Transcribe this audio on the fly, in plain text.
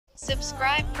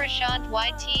Subscribe Prashant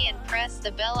YT and press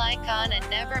the bell icon and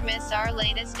never miss our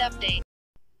latest update.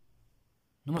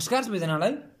 नमस्कार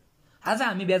सबैजनालाई। आज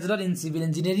हामी bachelor in civil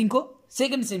इन्जिनियरिङको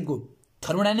second सेमको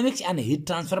thermodynamics and hit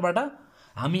ट्रान्सफरबाट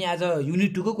हामी आज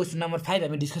unit 2 को question number 5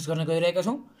 हामी डिस्कस गर्न गइरहेका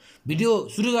छौं। भिडियो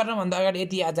सुरु गर्न भन्दा अगाडि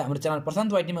यदि आज हाम्रो च्यानल प्रशान्त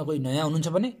वाइटीमा कोही नयाँ हुनुहुन्छ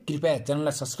भने कृपया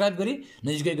च्यानललाई सब्स्क्राइब गरी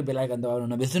नजिकैको बेल आइकन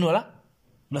दबाउन नबिर्सनु होला।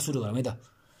 ल सुरु गरौँ है त।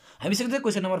 हामीसँग चाहिँ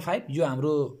क्वेशन नम्बर 5 यो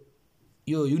हाम्रो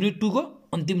यो युनिट 2 को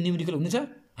अन्तिम न्युमेरिकल हुनेछ।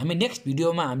 हामी नेक्स्ट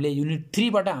भिडियोमा हामीले युनिट 3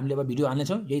 बाट हामीले अब भिडियो हाल्ने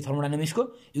छौं। यही थर्मोडायनामिक्स को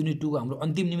युनिट 2 को हाम्रो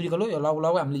अन्तिम न्युमेरिकल हो। यो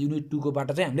लगभग हामीले युनिट 2 को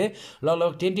बाट चाहिँ हामीले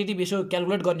लगभग टेन्टेटिभ यसो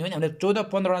क्याल्कुलेट गर्ने हो भने हामीले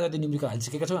 14-15 वटा जति न्युमेरिकल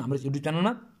हालिसकेका छौं हाम्रो युट्युब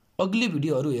च्यानलमा। अघिल्लो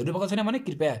भिडियोहरु हेर्नु भएको छैन भने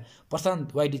कृपया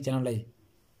प्रशान्त वाइटी च्यानललाई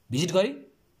भिजिट गरी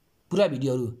पुरा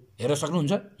भिडियोहरु हेर्न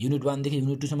सक्नुहुन्छ। युनिट 1 देखि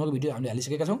युनिट 2 सम्मको भिडियो हामीले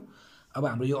हालिसकेका छौं। अब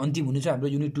हाम्रो यो अन्तिम हुनेछ हाम्रो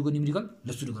युनिट 2 को न्युमेरिकल। ल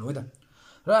सुरु गरौँ है त।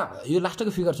 र यो लास्टको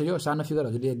फिगर छ, यो सानो फिगर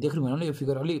हजुरले देख्नु भएन, यो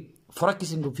फिगर अलि फरक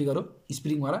किसिमको फिगर हो।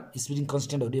 स्प्रिङ वाला स्प्रिङ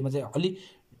कन्स्ट्यान्टहरुमा चाहिँ अलि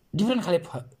डिफरेन्ट खाले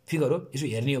फिगर हो यसो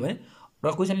हेर्ने हो भने।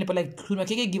 र क्वेशनले पहिला सुरुमा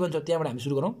के गिभन छ त्यहाँबाट हामी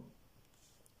सुरु गरौँ।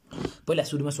 पहिला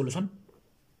सुरुमा सोलुसन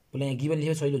पहिला यहाँ गिभन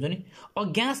लेखेको छैन नि। A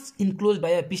gas enclose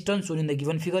by a piston Son in the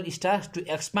given figure starts to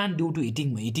expand due to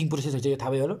heating process हुन्छ। यो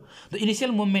थाहा भयो होला। द इनिशियल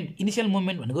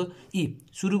मोमेन्ट भनेको इ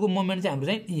सुरुको मोमेन्ट चाहिँ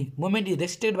हाम्रो चाहिँ इ moment is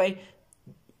restricted by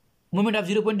moment of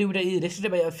 0.2 metre is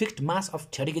restricted by a fixed mass of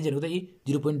 30 kg भनेको त इ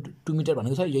 0.2 मिटर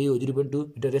भनेको छ। यही हो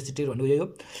 0.2 मिटर रेस्ट्रिक्टेड भनेको यही हो।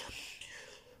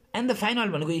 एन्ड द फाइनल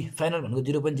भनेको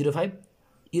 0.05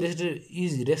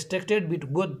 is restricted with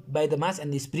both by the mass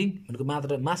and the spring भनेको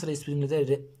मात्र मास र स्प्रिङले चाहिँ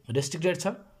रेस्ट्रिक्टेड छ।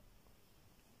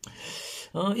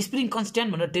 स्प्रिङ कन्स्ट्यान्ट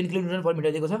भनेर 10 किलोन्युटन पर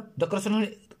मिटर दिएको छ। The cross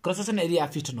section area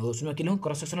of piston हो। सुनमा के लेखौँ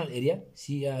cross sectional area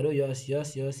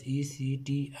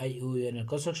CROSSECTION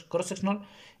cross sectional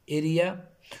area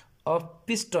of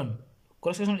piston.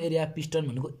 Cross sectional area of piston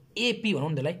भनेको AP भनौँ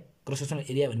न त्यसलाई। क्रस सेक्सनल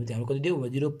एरिया भनेपछि हाम्रो कति दियो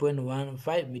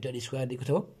 0.15 मिटर स्क्वायर दिएको छ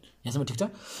हो। यहाँसम्म ठिक छ।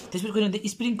 त्यसपछि कुन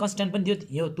स्प्रिङ कन्स्ट्यान्ट पनि दियो।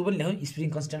 यो त्यो पनि लेखौँ स्प्रिङ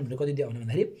कन्स्ट्यान्ट भनेको कति दियो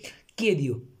भन्दाखेरि के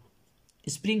दियो।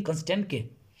 स्प्रिङ कन्स्ट्यान्ट के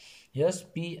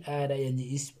SPRING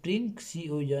spring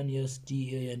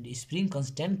CONSTANT spring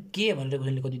constant के भनेर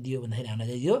क्वेशनले कति दियो भन्दाखेरि हामीलाई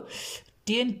चाहिँ दियो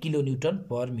 10 किलोन्युटन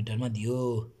पर मिटरमा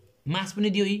दियो। मास पनि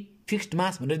दियो। इ फिक्स्ड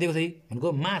मास भनेर दिएको छ।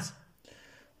 भनेको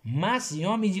मास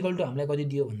यम इजिकल टु हामीलाई कति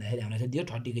दियो भन्दाखेरि हामीलाई चाहिँ दियो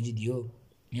 30 kg दियो।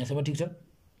 यहाँसम्म ठिक छ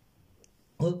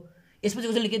हो। यसपछि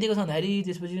क्वेशनले के दिएको छ भन्दाखेरि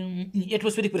त्यसपछि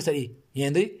एटमोस्फेरिक प्रेसर यहाँ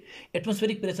हेर्दै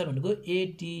एटमोस्फेरिक प्रेसर भनेको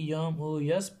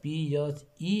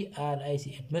ATMOSPSERIC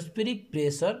एटमोस्फेरिक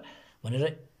प्रेसर भनेर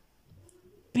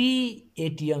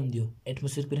PATM दियो।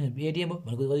 एटमोस्फेरिक प्रेसर ATM हो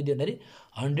भनेको कति दियो भन्दाखेरि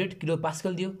 100 किलो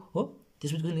पास्कल दियो हो।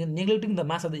 त्यसपछि neglecting the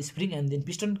mass of the spring and then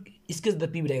piston sketch the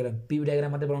PV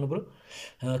diagram मात्रै बनाउनु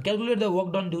पर्यो। Calculate the work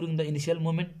done during the initial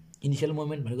moment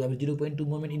भनेको अब 0.2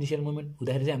 मोमेन्ट इनिशियल मोमेन्ट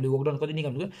हुँदाखेरि चाहिँ हामीले वर्क डन कति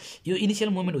निकाल्नु। यो इनिशियल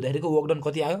मोमेन्ट हुँदाखेरिको वर्क डन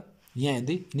कति आयो यहाँ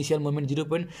हेर्दै इनिशियल मोमेन्ट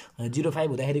 0.05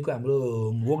 हुँदाखेरिको हाम्रो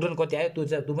वर्क डन कति आयो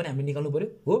त्यो पनि हामीले निकाल्नु पर्यो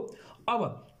हो। अब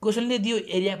क्वेशनले दियो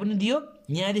एरिया पनि दियो,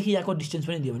 यहाँदेखि यहाँको डिस्टेन्स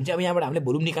पनि दियो भने चाहिँ अब यहाँबाट हामीले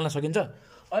भोल्युम निकाल्न सकिन्छ।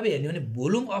 अब हेर्ने भने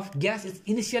volume of gas is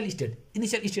initial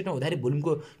स्टेटमा हुँदाखेरि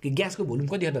भोल्युमको ग्यासको भोल्युम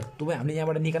कति हो त त्यो पनि हामीले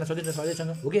यहाँबाट निकाल्न सकिन्छ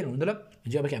सजिलैसँग हो कि हुँदैन। ल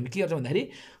अब हामी के गर्छौँ भन्दाखेरि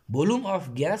volume of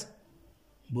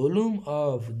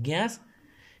gas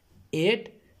at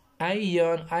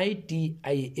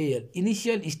INITIAL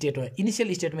initial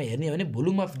स्टेटमा हेर्ने हो भने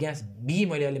भोल्युम अफ ग्यास B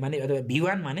मैले अहिले माने अथवा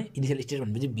V1 माने। इनिशियल स्टेट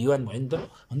भनेपछि V1 भयो नि त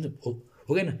हो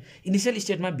कि हैन। इनिशियल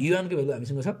स्टेटमा V1 को भ्यालु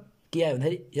हामीसँग छ के आयो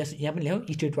भन्दाखेरि यहाँ पनि लेखौँ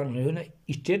स्टेट 1 भनेको न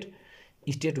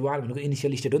स्टेट 1 भनेको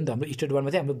इनिशियल स्टेट हो नि त हाम्रो। स्टेट 1 मा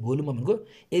चाहिँ हाम्रो भोल्युम भनेको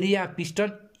एरिया पिस्टन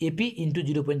AP इन्टु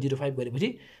 0.05 गरेपछि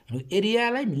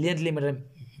एरियालाई लेन्थले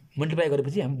मल्टिप्लाई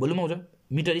गरेपछि हाम्रो भोल्युम आउँछ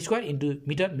metre square into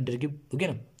metre cube हो कि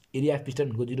न। एरिया अफ पिस्टन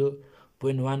भनेको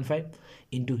 0.15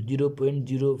 इन्टु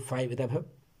 0.05 यता भयो।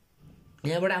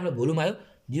 यहाँबाट हाम्रो भोल्युम आयो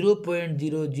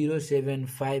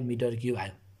 0.0075 मिटर क्युब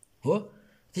आयो हो।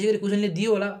 त्यसै गरी क्वेशनले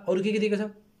दियो होला अरू के दिएको छ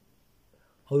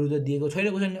अरू त दिएको छैन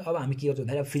क्वेशनले। अब हामी के गर्छौँ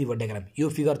भन्दाखेरि फ्री बडी डायग्राम यो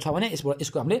फिगर छ भने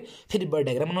यसको हामीले फ्री बडी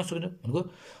डायग्राम बनाउन सक्छौँ। भनेको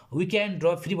we can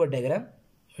draw free body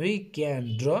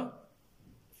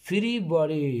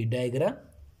diagram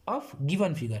of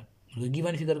given figure.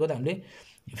 Given फिगरको त हामीले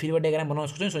फ्री बडी डायग्राम बनाउन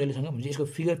सक्छौँ सजिलैसँग। भने यसको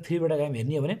फिगर फ्री बडी डायग्राम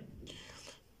हेर्ने हो भने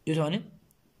यो छ भने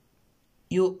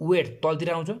यो वेट तलतिर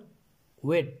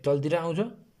आउँछ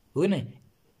हो नि।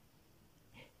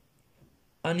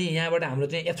 अनि यहाँबाट हाम्रो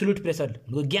चाहिँ एब्सोल्युट प्रेसर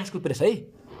भनेको ग्यासको प्रेसर है।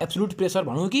 एब्सोल्युट प्रेसर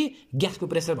भनौँ कि ग्यासको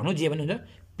प्रेसर भनौँ जे पनि हुन्छ।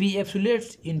 P absolute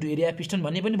into area piston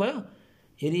भन्ने पनि भयो।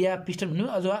 एरिया पिस्टन भन्नु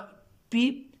अथवा P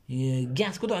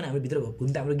ग्यासको त होइन हाम्रो भित्र भयो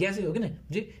हुन त हाम्रो ग्यासै हो किन।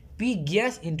 P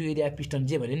gas into area piston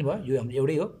जे भने नि भयो यो हाम्रो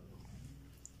एउटै हो।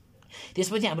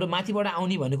 त्यसपछि हाम्रो माथिबाट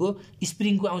आउने भनेको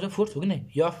स्प्रिङको आउँछ फोर्स हो किन।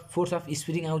 यो फोर्स अफ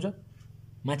स्प्रिङ आउँछ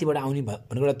माथिबाट आउने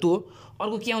भनेको एउटा त्यो हो।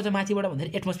 अर्को के आउँछ माथिबाट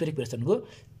भन्दाखेरि एटमोस्फेरिक प्रेसर भनेको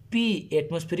पी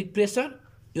एटमोस्फेरिक प्रेसर,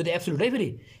 यो त एब्सोल्युट है फेरि,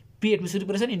 P atmospheric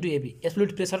pressure into AP.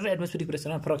 Absolute pressure र एटमोस्फेरिक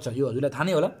प्रेसरमा फरक छ, यो हजुरलाई थाहा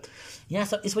नै होला। यहाँ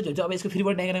यसपछि हुन्छ अब यसको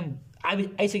फ्रीबडी डायग्राम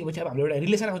आइसकेपछि अब हाम्रो एउटा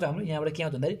रिलेसन आउँछ हाम्रो यहाँबाट के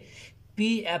आउँछ भन्दाखेरि पी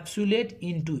एब्सोल्युट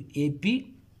इन्टु एपी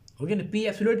हो कि P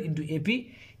absolute into AP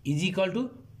is equal to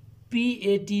P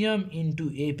ATM into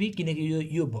AP, किनकि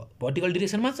यो भर्टिकल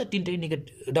डिरेक्सनमा छ, तिनटै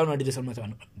डाउनवर्ड डिरेक्सनमा छ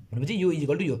भनेपछि यो इज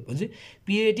इक्वल टु यो भनेपछि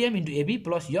P ATM into AP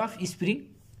plus F spring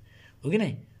हो कि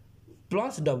नै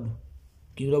प्लस डब्लु,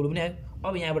 कि डब्लु पनि आयो।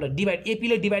 अब यहाँबाट डिभाइड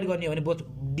एपीले डिभाइड गर्ने हो भने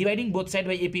dividing both side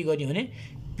by AP गर्ने हो भने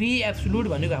पी एब्सोल्युट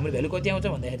भनेको हाम्रो भ्यालु कति आउँछ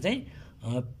भन्दाखेरि चाहिँ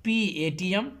P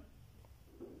ATM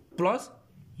plus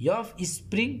F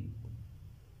spring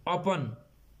upon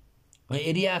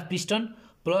area of piston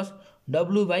plus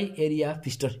W by area of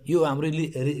piston, यो हाम्रो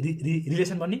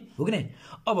रिलेसन बन्ने हो कि नै।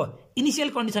 अब इनिसियल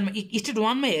कन्डिसनमा स्टेट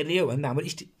 1मा हेर्ने हो भने त हाम्रो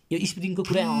यो स्प्रिङको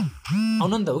कुरा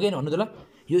आउनु नि त हो कि भन्नु त ल।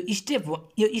 यो स्टेट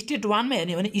 1मा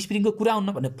हेर्ने हो भने स्प्रिङको कुरा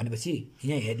आउनु भनेपछि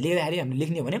यहाँ लेख्दाखेरि हामीले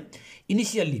लेख्ने हो भने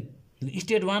इनिसियल्ली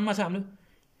स्टेट 1मा छ हाम्रो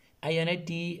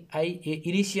आइएनआइटिआइए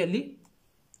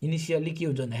इनिसियल्ली के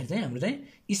हुन्छ भन्दाखेरि चाहिँ हाम्रो चाहिँ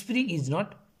spring is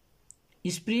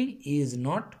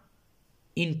not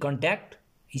in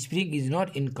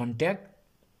contact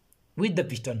with the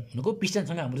piston भनेको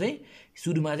पिस्टनसँग हाम्रो चाहिँ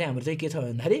सुरुमा चाहिँ हाम्रो चाहिँ के छ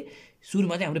भन्दाखेरि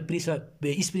सुरुमा चाहिँ हाम्रो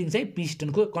स्प्रिङ चाहिँ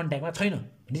पिस्टनको कन्ट्याक्टमा छैन।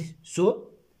 सो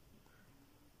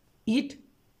इट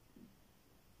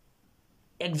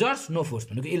एक्जर्ट्स नो फोर्स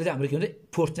भनेको यसले चाहिँ हाम्रो के हुन्छ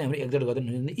फोर्स चाहिँ हाम्रो एक्जर्ट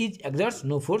गर्दैन, इज एक्जर्ट्स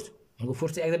नो फोर्स भनेको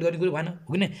फोर्स चाहिँ एक्जर्ट गर्ने कुरो भएन हो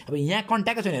कि नै। अब यहाँ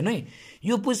कन्ट्याक्टै छैन हेर्नु है,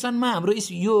 यो पोजिसनमा हाम्रो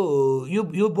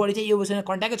यो बडी चाहिँ यो पोजिसनमा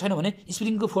कन्ट्याक्टै छैन भने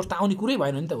स्प्रिङको फोर्स त आउने कुरै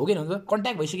भएन नि त हो कि हुन्छ।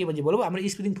 कन्ट्याक्ट भइसकेपछि बोल्नु हाम्रो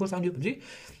स्प्रिङ फोर्स आउने भनेपछि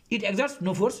इट एक्जर्ट्स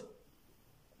नो फोर्स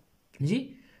जी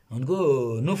भनेको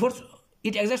no force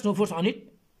it एक्जर्ट्स no force on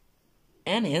it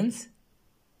and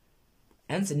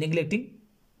hence neglecting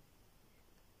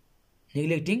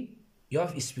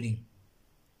of spring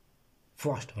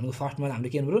first भनेको फर्स्टमा हामीले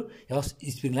के गर्नु पऱ्यो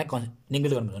स्प्रिङलाई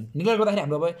नेग्लेक्ट गर्नु पर्छ। नेग्लेक्ट गर्दाखेरि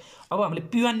हाम्रो अब हामीले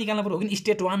P1 निकाल्नु पऱ्यो हो कि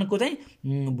स्टेट 1को चाहिँ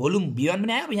भोल्युम V1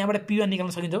 पनि आयो। अब यहाँबाट P1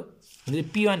 निकाल्न सकिन्छ हो भने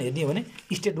P1 हेर्ने हो भने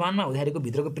स्टेट 1मा हुँदाखेरिको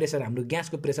भित्रको प्रेसर हाम्रो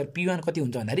ग्यासको प्रेसर P1 कति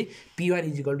हुन्छ भन्दाखेरि P1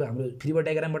 इज इक्वल टु हाम्रो फ्रीबडी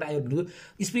डायग्रामबाट आयो भनेको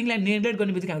स्प्रिङलाई नेग्लेक्ट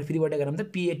गर्ने बित्तिकै हाम्रो फ्रीबडी डायग्राम त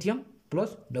P ATM plus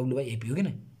W by AP हो कि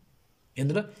नै।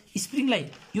 हेर्नु त स्प्रिङलाई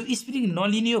यो स्प्रिङ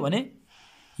नलिने हो भने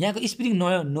यहाँको स्प्रिङ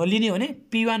नलिने हो भने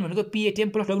P1 भनेको P ATM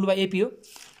plus W by AP हो।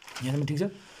 यहाँसम्म ठिक छ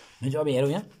भनेपछि अब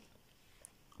हेरौँ यहाँ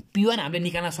P1 हामीले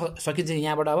निकाल्न सकिन्छ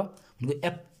यहाँबाट। अब भनेको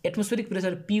एटमोस्फेरिक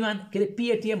प्रेसर P1 के अरे P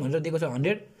एटिएम भनेर दिएको छ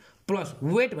 100 प्लस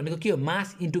वेट भनेको के हो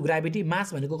मास इन्टु ग्राभिटी,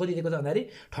 मास भनेको कति दिएको छ भन्दाखेरि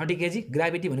 30 kg,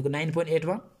 ग्राभिटी भनेको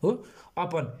 9.81 हो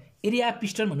अपन एरिया अफ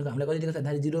पिस्टन भनेको हामीलाई कति दिएको छ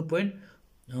भन्दाखेरि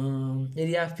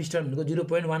एरिया अफ पिस्टन भनेको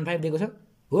 0.15 दिएको छ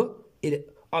हो।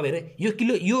 अब हेर यो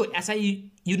किलो यो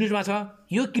एसआई युनिटमा छ,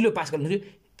 यो किलो पास्कल भनेको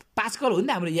पास्कल हो नि त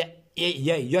हाम्रो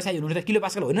एसआई युनिट त किलो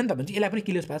पास्कल होइन नि त भनेपछि यसलाई पनि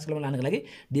किलो पास्कलमा लानको लागि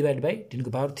डिभाइड बाई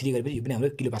 10⁻³ गरेपछि यो पनि हाम्रो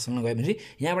किलो पास्कलमा गयो भनेपछि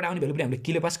यहाँबाट आउने भ्यालु पनि हामीले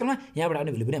किलो पास्कलमा, यहाँबाट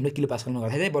आउने भ्यालु पनि हामीले किलो पास्कलमा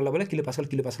गर्दाखेरि बल्ल बल्ल किलो पास्कल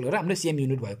गरेर हाम्रो सेम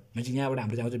युनिट भयो भनेपछि यहाँबाट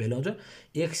हाम्रो चाहिँ आउँछ भ्यालु आउँछ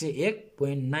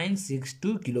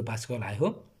 101.962 किलो पास्कल आयो हो।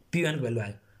 P1 को भ्यालु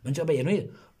आयो भनेपछि अब हेर्नु है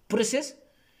प्रोसेस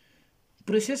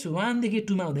 1 देखि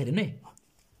 2 मा आउँदाखेरि नै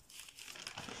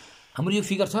हाम्रो यो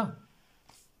फिगर छ,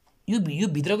 यो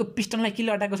भित्रको पिस्टनलाई के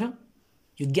अटाएको छ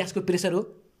यो ग्यासको प्रेसर हो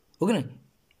कि नै।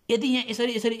 यदि यहाँ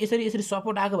यसरी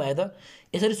सपोर्ट आएको भए त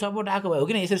यसरी सपोर्ट आएको भयो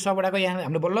कि नै, यसरी सपोर्ट आएको यहाँ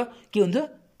हाम्रो बल्ल के हुन्छ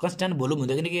कन्स्ट्यान्ट भोल्युम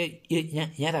हुन्छ किनकि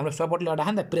यहाँ त हाम्रो सपोर्टले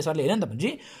अटाएको नि त प्रेसरले होइन नि त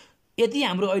भनेपछि यति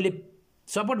हाम्रो अहिले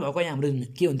सपोर्ट भएको यहाँ हाम्रो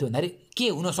के हुन्थ्यो भन्दाखेरि के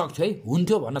हुन सक्थ्यो है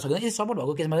हुन्थ्यो भन्न सक्दैन। यदि सपोर्ट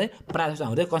भएको केसमा चाहिँ प्रायः जस्तो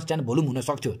हाम्रो कन्स्ट्यान्ट भोल्युम हुन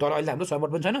सक्थ्यो, तर अहिले हाम्रो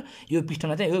सपोर्ट पनि छैन, यो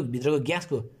पिस्टनलाई चाहिँ यो भित्रको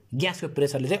ग्यासको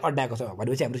प्रेसरले चाहिँ अड्डाएको छ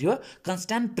भनेपछि हाम्रो यो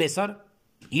कन्स्ट्यान्ट प्रेसर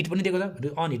हिट पनि दिएको छ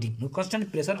on heating,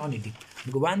 constant pressure on heating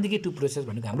भनेको 1 देखि 2 प्रोसेस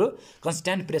भनेको हाम्रो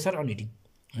कन्स्ट्यान्ट प्रेसर अन हिटिङ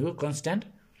भनेको कन्स्ट्यान्ट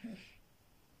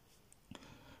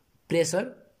प्रेसर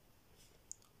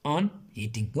अन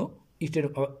हिटिङ हो। स्टेट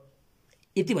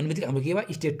यति भन्ने बित्तिकै हाम्रो के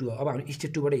भयो स्टेट 2 हो। अब हाम्रो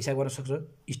स्टेट 2 बाट हिसाब गर्न सक्छ।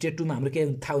 स्टेट 2 मा हाम्रो के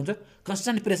थाहा हुन्छ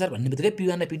कन्स्ट्यान्ट प्रेसर भन्ने बित्तिकै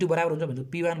P1 र P2 बराबर हुन्छ भनेको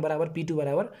P1 बराबर P2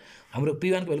 बराबर हाम्रो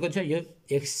P1 को भ्यालु कति छ यो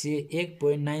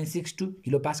 101.962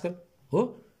 किलो पास्कल हो।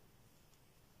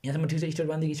 यहाँसम्म ठिक छ स्टेट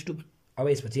 1 देखि स्टेट 2। अब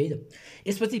यसपछि है त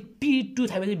यसपछि P2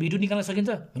 थाहा V2 निकाल्न सकिन्छ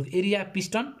भनेको एरिया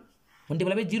पिस्टन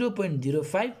मल्टिप्लाई बाइ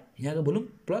 0.05 यहाँको भोल्युम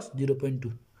प्लस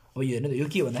 0.2। अब यो हेर्नु त यो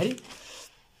के हो भन्दाखेरि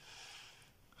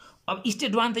अब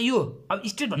स्टेट 1 त यो अब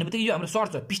स्टेट भन्ने बित्तिकै यो हाम्रो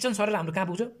सर्छ पिस्टन सरेर हाम्रो कहाँ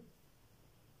पुग्छ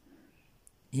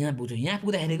यहाँ पुग्छ। यहाँ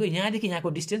पुग्दाखेरिको यहाँदेखि यहाँको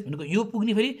डिस्टेन्स भनेको यो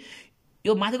पुग्ने फेरि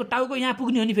यो माथिको टाउको यहाँ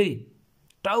पुग्ने हो नि फेरि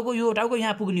टाउको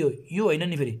यहाँ पुग्ने हो यो होइन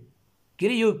नि फेरि के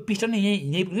अरे यो पिस्टन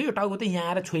यहीँ पुग्यो यो टाउको चाहिँ यहाँ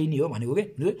आएर छोइने हो भनेको के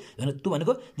त्यो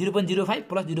भनेको 0.05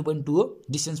 प्लस 0.2 हो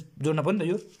डिस्टेन्स जोड्न पर्यो नि त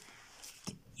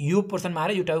यो पोर्सनमा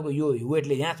आएर यो टाउको यो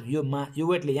वेटले यहाँ यो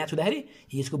वेटले यहाँ छुँदाखेरि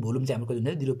यसको भोल्युम चाहिँ हाम्रो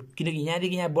कति हुन्छ 0 किनकि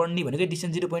यहाँदेखि यहाँ बढ्ने भनेको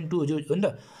डिस्टेन्स 0.2 हो नि त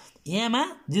यहाँमा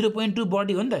 0.2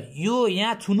 बढी हो नि त यो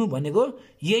यहाँ छुनु भनेको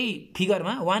यही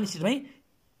फिगरमा 1 स्टेटमै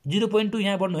 0.2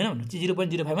 यहाँ बढ्नु होइन भनेपछि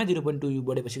 0.05 मा 0.2 यो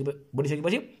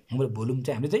बढिसकेपछि हाम्रो भोल्युम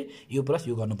चाहिँ हामीले चाहिँ यो प्लस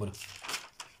यो गर्नु पर्यो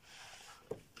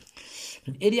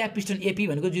एरिया पिस्टन एपी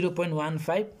भनेको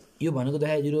 0.15 यो भनेको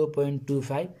दाइ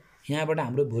 0.25 यहाँबाट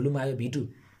हाम्रो भोल्युम आयो V2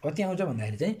 कति आउँछ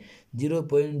भन्दाखेरि चाहिँ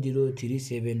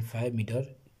 0.0375 मिटर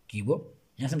क्युब हो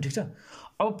यहाँसम्म ठिक छ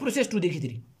अब प्रोसेस 2 देखि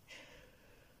 3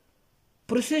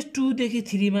 प्रोसेस 2 देखि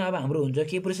 3 मा अब हाम्रो हुन्छ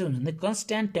के प्रोसेस हुन्छ भने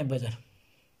कन्स्ट्यान्ट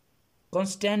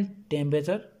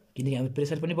टेम्परेचर किनकि हाम्रो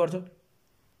प्रेसर पनि बढ्छ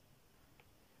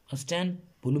कन्स्ट्यान्ट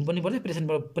भोल्युम पनि बढ्छ प्रेसर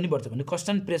पनि बढ्छ भने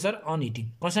constant pressure on heating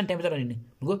constant temperature on heating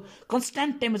भनेको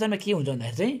कन्स्ट्यान्ट टेम्परेचरमा के हुन्छ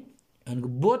भन्दाखेरि चाहिँ भनेको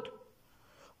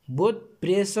both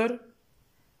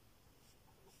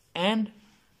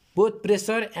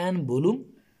pressure and volume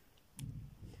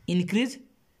increase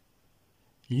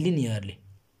linearly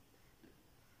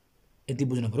यति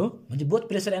बुझ्नु पर्यो भने both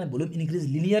pressure and volume increase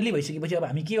linearly भइसकेपछि अब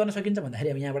हामी के गर्न सकिन्छ भन्दाखेरि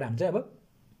अब यहाँबाट हामी चाहिँ अब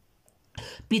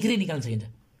P3 निकाल्न सकिन्छ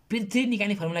P3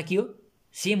 निकाल्ने फर्मुला के हो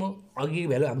सेम हो अघिको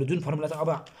भ्यालु हाम्रो जुन फर्मुला छ अब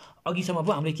अघिसम्म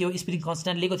पो हामीले के हो स्प्रिङ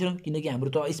कन्स्ट्यान्ट लिएको थियौँ किनकि हाम्रो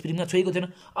त स्प्रिङमा छोएको थिएन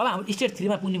अब हाम्रो स्टेट 3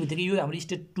 मा पुग्ने बित्तिकै यो हाम्रो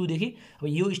स्टेट 2 देखि अब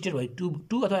यो स्टेट भयो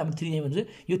 2 अथवा हाम्रो 3 भन्छ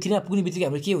यो 3 मा पुग्ने बित्तिकै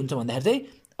हाम्रो के हुन्छ भन्दाखेरि चाहिँ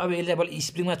अब यसले बल्ल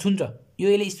स्प्रिङमा छुन्छ यो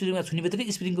यसले स्प्रिङमा छुने बित्तिकै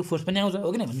स्प्रिङको फोर्स पनि आउँछ हो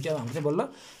किन भने चाहिँ अब हाम्रो चाहिँ बल्ल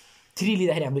 3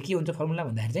 लिँदाखेरि हाम्रो के हुन्छ फर्मुला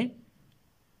भन्दाखेरि चाहिँ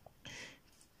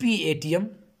PATM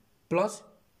plus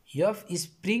F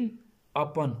spring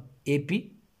upon AP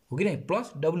हो कि नहीं प्लस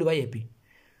W/AP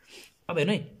अब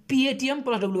हेर्नु है PATM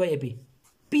plus W/AP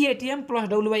PATM plus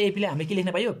W/AP ले हामीले के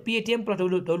लेख्न पायो PATM प्लस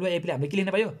W/AP ले हामीले के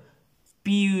लेख्न पायो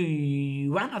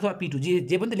P1 अथवा P2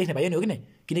 जे पनि त लेख्न पायो नि हो कि नहीं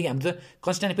किनकि हाम्रो त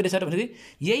कन्स्ट्यान्ट प्रेसर भनेको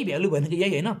यही भ्यालु भनेको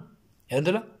यही हैन हेर्नु त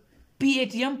ल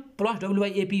PATM प्लस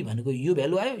W/AP भनेको यो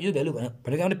भ्यालु आयो यो भ्यालु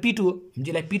भनेको हाम्रो P2 हो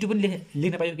हामीले P2 पनि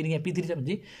लेख्न पायो किनकि यहाँ P3 छ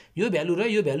भने यो भ्यालु र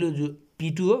यो भ्यालु जो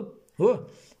P2 हो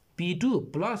P2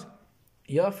 plus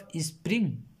F spring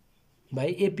by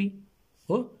AP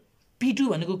हो P2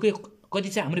 भनेको कति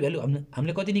छ हाम्रो भ्यालु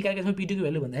हामीले कति निकालेका छौं P2 को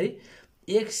भ्यालु भन्दाखेरि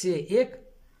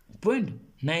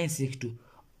 101.962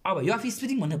 अब F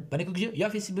स्प्रिङ भनेको के हो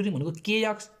F स्प्रिङ भनेको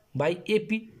kx बाइ AP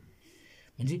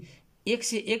भन्छ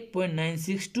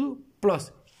 101.962 प्लस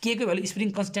k को भ्यालु स्प्रिङ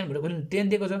कन्स्ट्यान्ट भनेको 10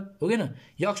 दिएको छ हो किन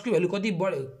x को भ्यालु कति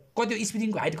बढ्यो कति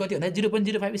स्प्रिङको हाइट कति भन्दा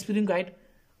 0.05 स्प्रिङको हाइट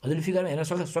हजुरले फिगरमा हेर्न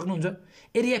सक्नुहुन्छ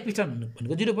एरिया पिस्टन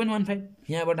भनेको 0.15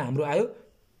 यहाँबाट हाम्रो आयो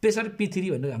प्रेसर P3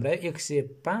 भनेको हाम्रो आयो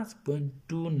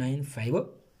 105.295 हो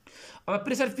अब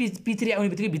प्रेसर P3 आउने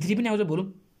बित्तिकै V3 पनि आउँछ भोल्युम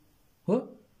हो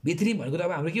V3 भनेको त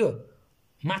अब हाम्रो के हो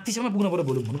माथिसम्म पुग्नु पर्यो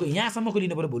भोल्युम भनेको यहाँसम्मको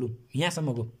लिनु पर्यो भोल्युम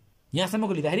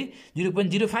यहाँसम्मको लिँदाखेरि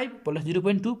 0.05 प्लस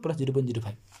 0.2 प्लस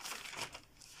 0.05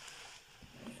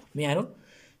 यहाँ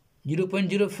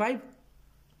 0.05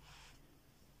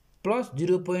 प्लस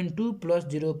 0.2 प्लस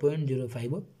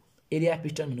 0.05 हो एरिया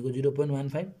पिस्टन भनेको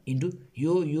 0.15 इन्टु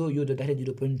यो जोड्दाखेरि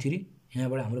 0.3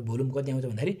 यहाँबाट हाम्रो भोल्युम कति आउँछ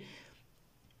भन्दाखेरि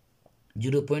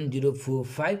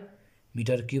 0.045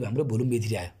 मिटर क्युब हाम्रो भोल्युम V3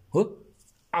 आयो हो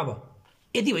अब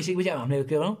यति भइसकेपछि अब हामीले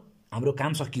के गर्छौं हाम्रो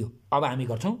काम सकियो अब हामी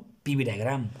गर्छौं PV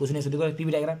डायग्राम क्वेशनले सोधेको PV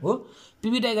डायग्राम हो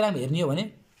PV डायग्राम हेर्ने हो भने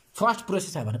फर्स्ट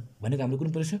प्रोसेस भनेको हाम्रो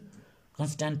कुन प्रोसेस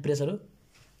कन्स्ट्यान्ट प्रेसर हो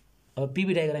अब PV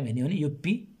डायग्राम हेर्ने हो भने यो P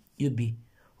यो B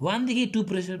 1 देखि 2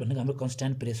 प्रेसर भनेको हाम्रो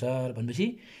कन्स्ट्यान्ट प्रेसर भनेपछि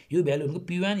यो भ्यालु भनेको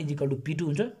P1 P2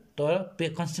 हुन्छ तर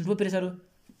कन्स्ट्यान्टको प्रेसर हो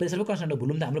प्रेसरको कन्स्ट्यान्ट हो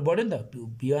भोल्युम त हाम्रो बढ्यो नि त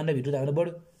P1 र V2 त हाम्रो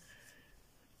बढ्यो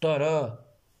तर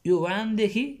यो 1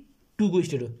 देखि 2 को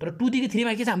स्टेट हो तर 2 देखि 3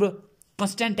 मा के छ हाम्रो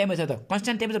कन्स्ट्यान्ट टेम्परेचर त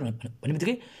कन्स्ट्यान्ट टेम्परेचर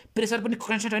भनेबित्तिकै प्रेसर पनि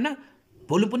कन्स्ट्यान्ट हैन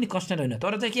भोल्युम पनि कन्स्ट्यान्ट हैन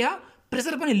तर चाहिँ के हो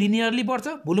प्रेसर पनि लिनियरली बढ्छ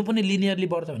भोल्युम पनि लिनियरली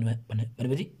बढ्छ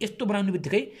भनेपछि यस्तो बनाउने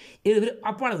बित्तिकै यो फेरि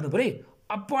अपवार्ड हुनु पर्यो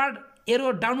अपवार्ड एरो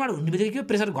डाउनवार्ड हुने बित्तिकै के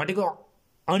प्रेसर घटेको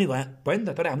आउने भयो नि त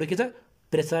तर हाम्रो के छ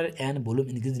pressure and volume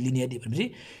increase linearly भनेपछि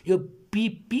यो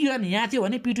P1 यहाँ थियो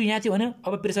भने P2 यहाँ थियो भने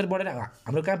अब प्रेसर बढेर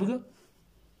हाम्रो कहाँ पुग्यो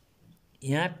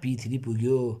यहाँ P3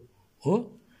 पुग्यो हो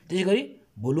त्यसैगरी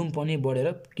भोल्युम पनि बढेर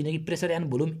किनकि pressure and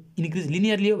volume increase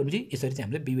linearly हो भनेपछि यसरी चाहिँ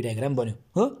हाम्रो PV डायग्राम बन्यो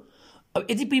हो अब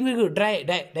यति PV को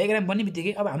डायग्राम बन्ने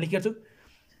बित्तिकै अब हामीले के गर्छौं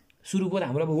सुरुको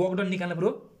हाम्रो अब वर्क डन निकाल्नु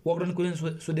पर्यो वर्क डन क्वेशन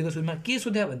सोधेको सुरुमा के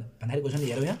सोध्यो भन्दाखेरि क्वेशन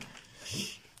हेरौँ यहाँ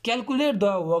calculate the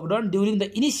work done during the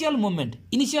initial moment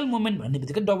भन्ने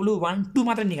बित्तिकै W12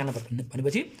 मात्र निकाल्नु पर्छ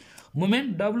भनेपछि मोमेन्ट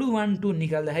W12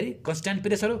 निकाल्दाखेरि कन्स्ट्यान्ट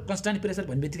प्रेसर हो कन्स्ट्यान्ट प्रेसर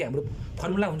भन्ने बित्तिकै हाम्रो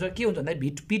फर्मुला हुन्छ के हुन्छ भन्दा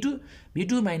V2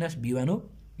 V2 - V1 हो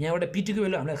यहाँबाट P2 को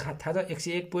भ्यालु हामीलाई थाहा छ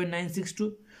 101.962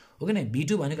 हो कि नै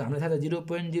V2 भनेको हामीलाई थाहा छ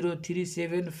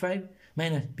 0.0375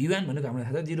 माइनस V1 भनेको हामीलाई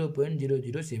थाहा छ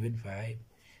 0.0075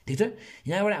 ठीक छ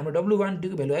यहाँबाट हाम्रो W12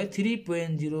 को भ्यालु आयो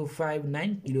 3.059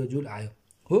 किलो जुल आयो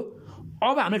हो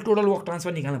अब हामीले टोटल वर्क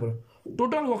ट्रान्सफर निकाल्नु पर्यो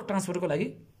टोटल वर्क ट्रान्सफरको लागि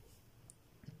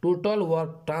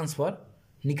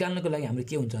निकाल्नको लागि हाम्रो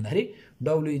के हुन्छ भन्दाखेरि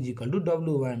W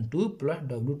W12 +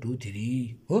 W23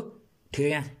 हो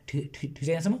ठीक छ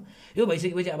यहाँसम्म यो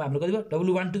भइसकेपछि अब हाम्रो कति भयो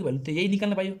W12 को भ्यालु त यही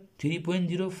निकाल्न पाइयो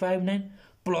 3.059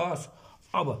 प्लस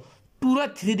अब 2 र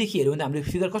 3 देखि हेर्यो भने हाम्रो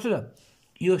फिगर कस्तो छ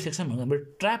यो सेक्सन भनेको हाम्रो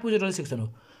ट्रापेजोइडल सेक्सन हो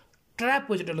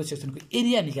ट्रापेजोइडल सेक्सनको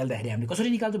एरिया निकाल्दाखेरि हामीले कसरी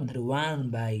निकाल्छौँ भन्दाखेरि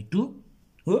 1/2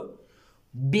 हो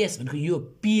बेस भनेको यो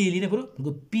P लिनु पर्यो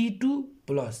भनेको P2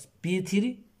 + P3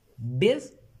 बेस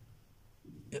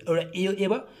एउटा ए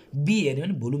भयो बी हेर्यो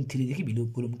भने भोल्युम 3 देखि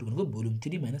भोल्युम 2 भनेको भोल्युम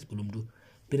 3 - भोल्युम 2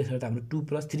 प्रेसर त हाम्रो 2 +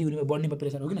 3 गुणिमा बढ्नेमा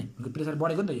प्रेसर हो कि नै प्रेसर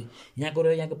बढेको नि त यहाँको र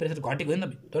यहाँको प्रेसर घटेको हो नि त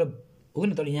तर हो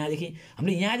नि तर यहाँदेखि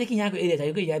हामीले यहाँदेखि यहाँको एरिया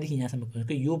चाहियो कि यहाँदेखि यहाँसम्म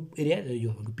यो एरिया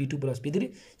यो P2 + P3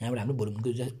 यहाँबाट हाम्रो भोल्युमको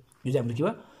यो चाहिँ हाम्रो के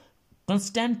भयो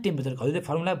कन्स्ट्यान्ट टेम्परेचर हजुरले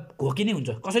फर्मुला घोके नै हुन्छ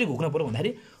कसरी घोक्न पर्यो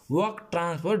भन्दाखेरि वर्क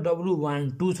ट्रान्सफर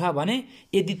W12 छ भने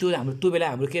यदि त्यो हाम्रो त्यो बेला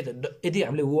हाम्रो के यदि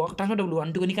हामीले वर्क ट्रान्सफर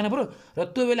W12 को निकाल्नु पर्यो र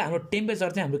त्यो बेला हाम्रो टेम्परेचर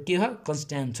चाहिँ हाम्रो के हो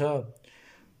कन्स्ट्यान्ट छ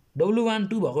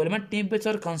W12 भएको बेलामा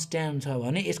टेम्परेचर कन्स्ट्यान्ट छ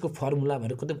भने यसको फर्मुला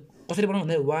भनेको कसरी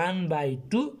बनाउनु भन्दा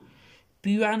 1/2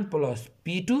 P1 +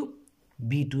 P2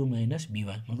 B2 -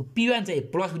 B1 भनेको P1 चाहिँ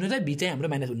प्लस हुनुहुन्छ B चाहिँ हाम्रो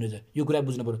माइनस हुनुहुन्छ यो कुरा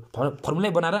बुझ्नु पर्यो फर्मुला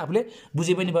बनाएर आफूले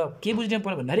बुझे पनि भयो के बुझ्नु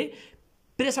पर्यो भन्दाखेरि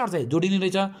प्रेसर चाहिँ जोडिने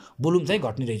रहेछ भोल्युम चाहिँ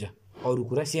घट्ने रहेछ अरु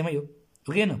कुरा सेमै हो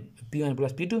ओके हैन P1 +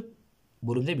 P2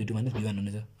 भोल्युम चाहिँ B2 - B1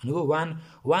 हुनेछ भनेको 1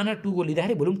 र 2 को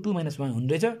लिँदाखेरि भोल्युम 2 - 1 हुने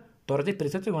रहेछ तर चाहिँ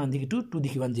प्रेसर चाहिँ 1 देखि 2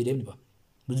 देखि 1 जिरो पनि भयो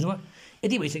बुझ्नुभयो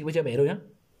यति भइसकेपछि अब हेरौँ यहाँ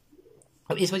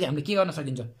अब यसपछि हामीले के गर्न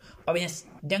सकिन्छ अब यहाँ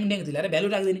ड्याङ दिलाएर भ्यालु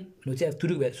राख्दिने भनेको चाहिँ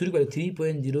सुरुको भ्यालु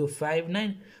 3.059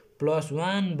 +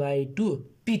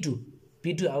 1/2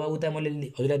 P2 अब उता मैले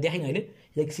हजुरलाई देखाएँ अहिले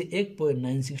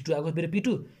 101.962 आएको मेरो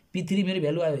P3 मेरो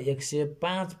भ्यालु आयो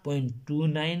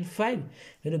 105.295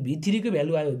 मेरो V3 को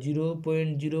भ्यालु आयो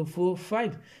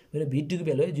 0.045 मेरो V2 को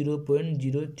भ्यालु आयो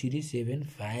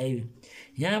 0.0375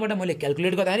 यहाँबाट मैले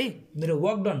क्याल्कुलेट गर्दाखेरि मेरो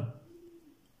वर्क डन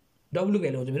W को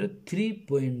भ्यालु हुन्छ मेरो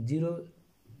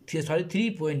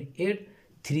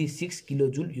 3.836 किलो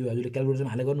जुल यो हजुरले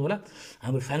क्याल्कुलेटरमा हाले गर्नु होला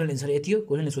हाम्रो फाइनल एन्सर यति हो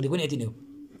क्वेशनले सोधेको नि यति नै हो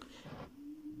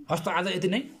हस् त आज यति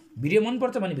नै भिडियो मन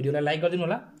पर्छ भने भिडियोलाई लाइक गरिदिनु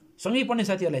होला सँगै पढ्ने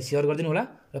साथीहरूलाई शेयर गरिदिनु होला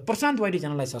र प्रशान्त वाइटी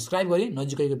च्यानललाई सब्स्क्राइब गरी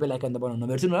नजिकैको बेल आइकन दबाउन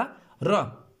नबिर्सनु होला र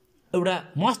एउटा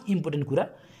मोस्ट इम्पोर्टेन्ट कुरा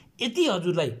यति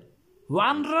हजुरलाई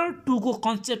 1 र 2 को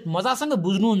कन्सेप्ट मजासँग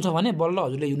बुझ्नुहुन्छ भने बल्ल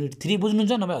हजुरले युनिट 3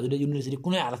 बुझ्नुहुन्छ नभए हजुरले युनिट 3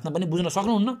 कुनै हालतमा पनि बुझ्न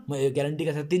सक्नुहुन्न म यो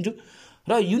ग्यारेन्टीका साथ दिन्छु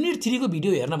र युनिट 3 को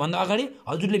भिडियो हेर्न भन्दा अगाडि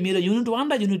हजुरले मेरो युनिट 1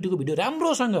 र युनिट 2 को भिडियो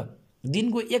राम्रोसँग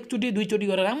दिनको एकचोटी दुईचोटी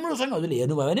गरेर राम्रोसँग हजुरले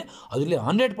हेर्नु भयो भने हजुरले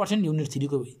 100% युनिट 3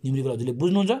 को न्युमेरिकल हजुरले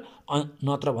बुझ्नुहुन्छ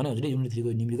नत्र भने हजुरले युनिट 3 को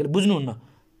न्युमेरिकल बुझ्नुहुन्न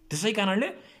त्यसै कारणले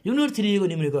युनिट 3 को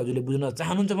न्युमेरिकल हजुरले बुझ्न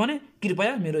चाहनुहुन्छ भने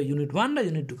कृपया मेरो युनिट 1 र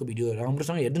युनिट 2 को भिडियो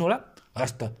राम्रोसँग हेर्दिनु होला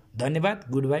हस् त धन्यवाद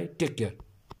good bye take care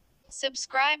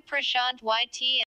Subscribe Prashant YT